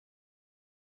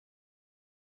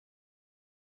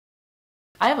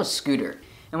I have a scooter,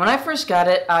 and when I first got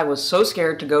it, I was so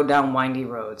scared to go down windy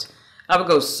roads. I would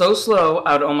go so slow,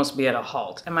 I would almost be at a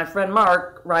halt. And my friend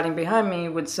Mark, riding behind me,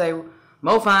 would say,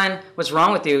 "Mo, fine, what's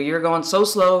wrong with you? You're going so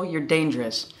slow, you're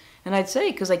dangerous." And I'd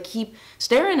say, because I keep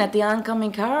staring at the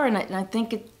oncoming car, and I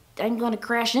think I'm going to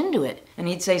crash into it. And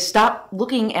he'd say, "Stop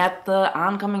looking at the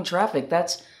oncoming traffic.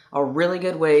 That's a really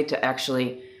good way to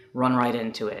actually run right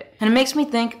into it." And it makes me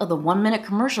think of the 1-minute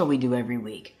commercial we do every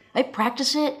week. I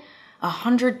practice it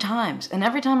 100 times, and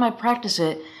every time I practice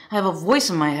it, I have a voice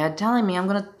in my head telling me I'm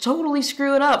going to totally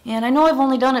screw it up. And I know I've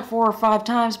only done it 4 or 5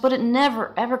 times, but it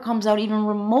never ever comes out even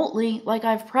remotely like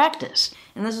I've practiced.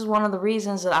 And this is one of the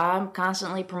reasons that I'm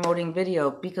constantly promoting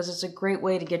video, because it's a great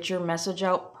way to get your message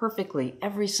out perfectly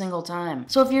every single time.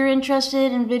 So if you're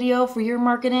interested in video for your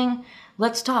marketing,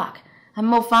 let's talk. I'm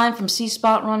Mo Fine from C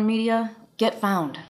Spot Run Media. Get found.